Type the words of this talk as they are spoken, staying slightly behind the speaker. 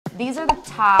these are the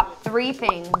top 3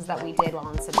 things that we did while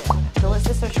in Cebu. The list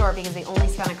is so short because we only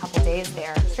spent a couple days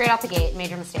there. Straight out the gate,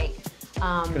 major mistake.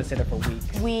 Could have stayed there for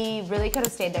weeks. We really could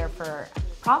have stayed there for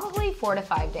probably 4 to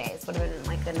 5 days. Would have been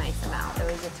like a nice amount. There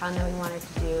was a ton that we wanted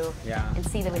to do and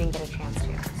see that we didn't get a chance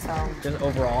to. So just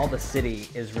overall, the city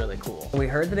is really cool. We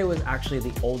heard that it was actually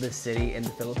the oldest city in the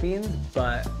Philippines,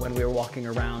 but when we were walking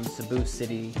around Cebu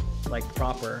City, like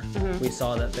proper, we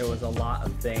saw that there was a lot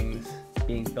of things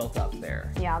being built up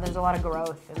there. Yeah, there's a lot of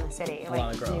growth in the city. A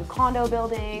lot of growth. New condo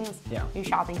buildings, new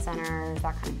shopping centers,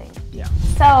 that kind of thing. Yeah.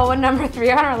 So number 3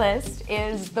 on our list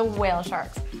is the whale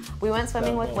sharks. We went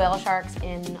swimming with whale sharks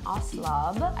in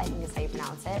Oslab, I think is how you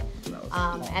pronounce it.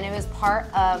 And it was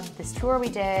part of this tour we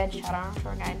did. Shout out our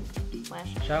tour guide,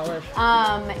 Lish. Shout out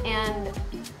Lish. And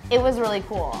it was really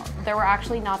cool. There were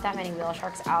actually not that many whale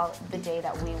sharks out the day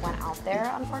that we went out there,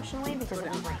 unfortunately, because it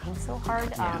was raining so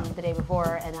hard the day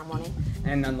before and that morning.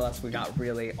 And nonetheless, we got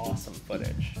really awesome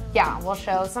footage. Yeah, we'll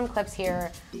show some clips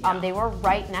here. They were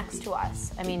right next to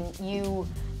us. I mean, you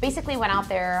basically went out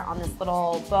there on this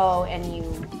little boat and you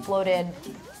floated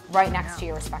right next to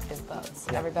your respective boats.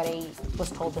 Everybody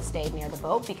was told to stay near the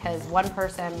boat because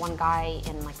one guy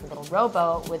in like a little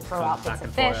rowboat would throw out bits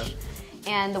of fish.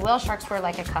 And the whale sharks were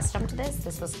like accustomed to this.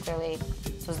 This was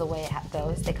the way it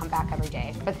goes. They come back every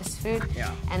day for this food.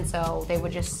 And so they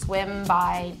would just swim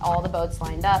by all the boats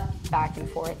lined up, back and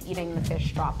forth, eating the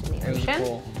fish dropped in the ocean. It was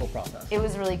a cool process. It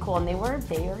was really cool, and they were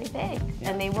very big.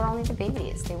 And they were only the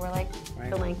babies. They were like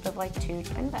the length of like 2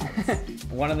 twin beds.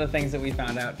 One of the things that we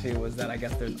found out too was that I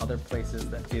guess there's other places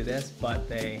that do this, but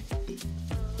they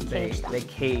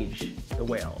cage the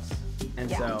whales. And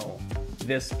so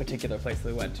this particular place that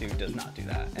we went to does not do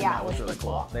that. And that was really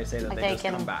cool. They say that like they just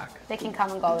come back. They can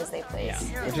come and go as they please.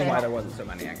 Which is why there wasn't so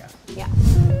many, I guess. Yeah.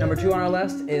 Number 2 on our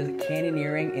list is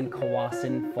canyoneering in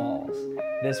Kawasan Falls.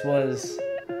 This was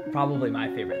probably my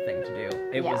favorite thing to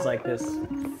do. It was like this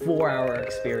 4-hour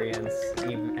experience,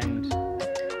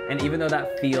 and even though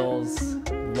that feels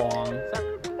long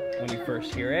when you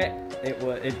first hear it,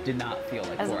 it did not feel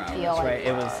like 4 hours, right?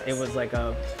 It was like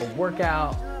a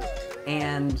workout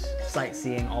and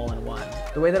sightseeing all in one.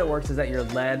 The way that it works is that you're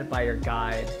led by your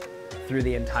guide through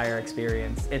the entire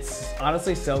experience. It's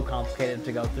honestly so complicated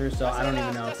to go through, so I don't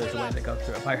even know if there's a way to go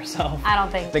through it by yourself. I don't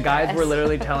think the guides were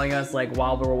literally telling us, like,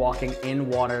 while we were walking in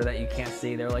water that you can't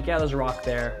see, they were like, yeah, there's a rock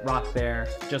there,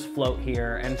 just float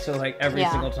here. And so like every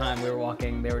single time we were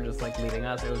walking, they were just like leading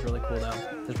us. It was really cool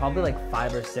though. There's probably like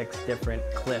 5 or 6 different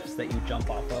cliffs that you jump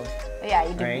off of. Yeah,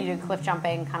 you do cliff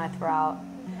jumping kind of throughout.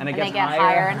 And they get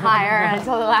higher and higher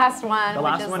until the last one,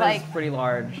 which is like is pretty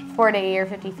large. 40 or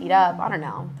 50 feet up. I don't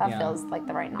know. That feels like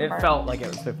the right number. It felt like it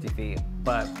was 50 feet,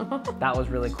 but that was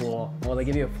really cool. Well, they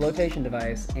give you a flotation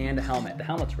device and a helmet. The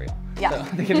helmet's real. Yeah,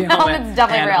 so they give you a helmet. Helmet's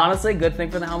definitely real. Honestly, good thing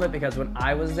for the helmet because when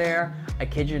I was there, I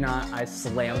kid you not, I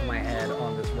slammed my head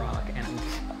on this rock and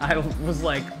I was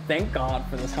like, thank God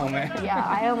for this helmet. Yeah,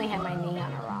 I only hit my knee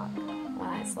on a rock when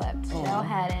I slipped. No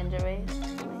head injury.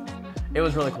 It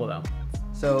was really cool though.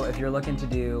 So if you're looking to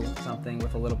do something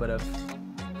with a little bit of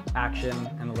action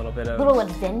and a little bit of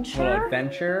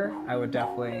adventure, I would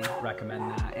definitely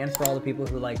recommend that. And for all the people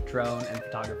who like drone and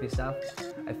photography stuff,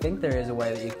 I think there is a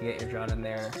way that you can get your drone in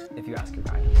there if you ask your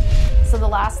guide. So the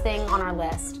last thing on our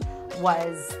list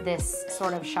was this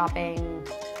sort of shopping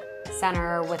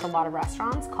center with a lot of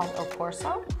restaurants called El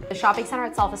Corso. The shopping center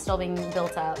itself is still being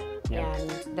built up and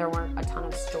there weren't a ton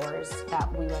of stores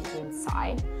that we went to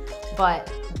inside,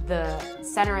 but the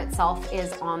center itself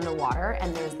is on the water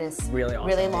and there's this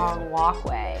really long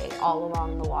walkway all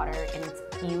along the water and it's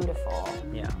beautiful.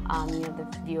 Yeah. You have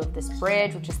the view of this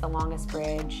bridge, which is the longest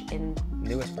bridge in...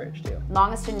 Newest bridge too.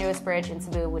 Longest and newest bridge in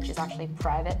Cebu, which is actually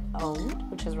private owned,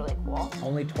 which is really cool.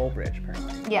 Only toll bridge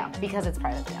apparently. Yeah, because it's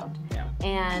privately owned. Yeah.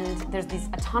 And there's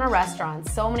a ton of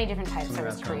restaurants, so many different types. There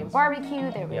was Korean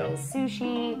barbecue, there was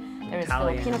sushi, there was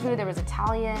Filipino food, there was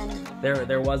Italian.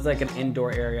 There was like an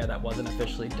indoor area that wasn't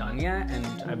officially done yet, and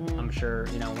I'm sure,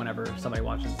 you know, whenever somebody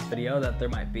watches this video that there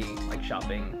might be like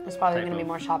shopping. There's probably going to be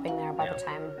more shopping there by the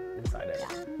time. Inside it.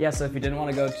 Yeah, so if you didn't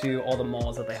want to go to all the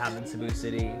malls that they have in Cebu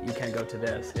City, you can go to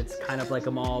this. It's kind of like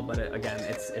a mall, but again,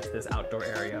 it's this outdoor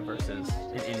area versus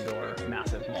an indoor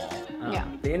massive mall.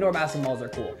 The indoor massive malls are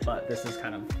cool, but this is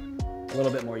kind of a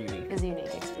little bit more unique. It's a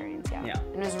unique experience, yeah.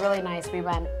 And it was really nice. We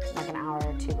went like an hour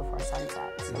or 2 before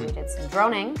sunset, so we did some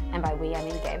droning, and by we, I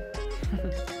mean Gabe.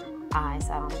 I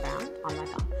sat on the ground on my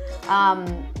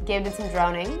phone. Gabe did some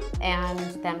droning, and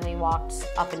then we walked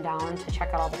up and down to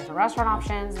check out all the different restaurant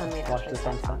options, and we watched the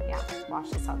sunset. Yeah,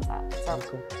 watched the sunset. So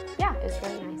cool. Yeah, it was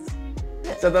really nice.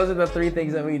 So those are the 3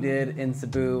 things that we did in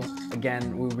Cebu.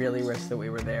 Again, we really wish that we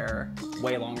were there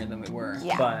way longer than we were,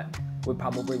 but we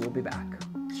probably will be back.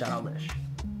 Shout out Lish.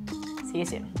 See you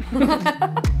soon.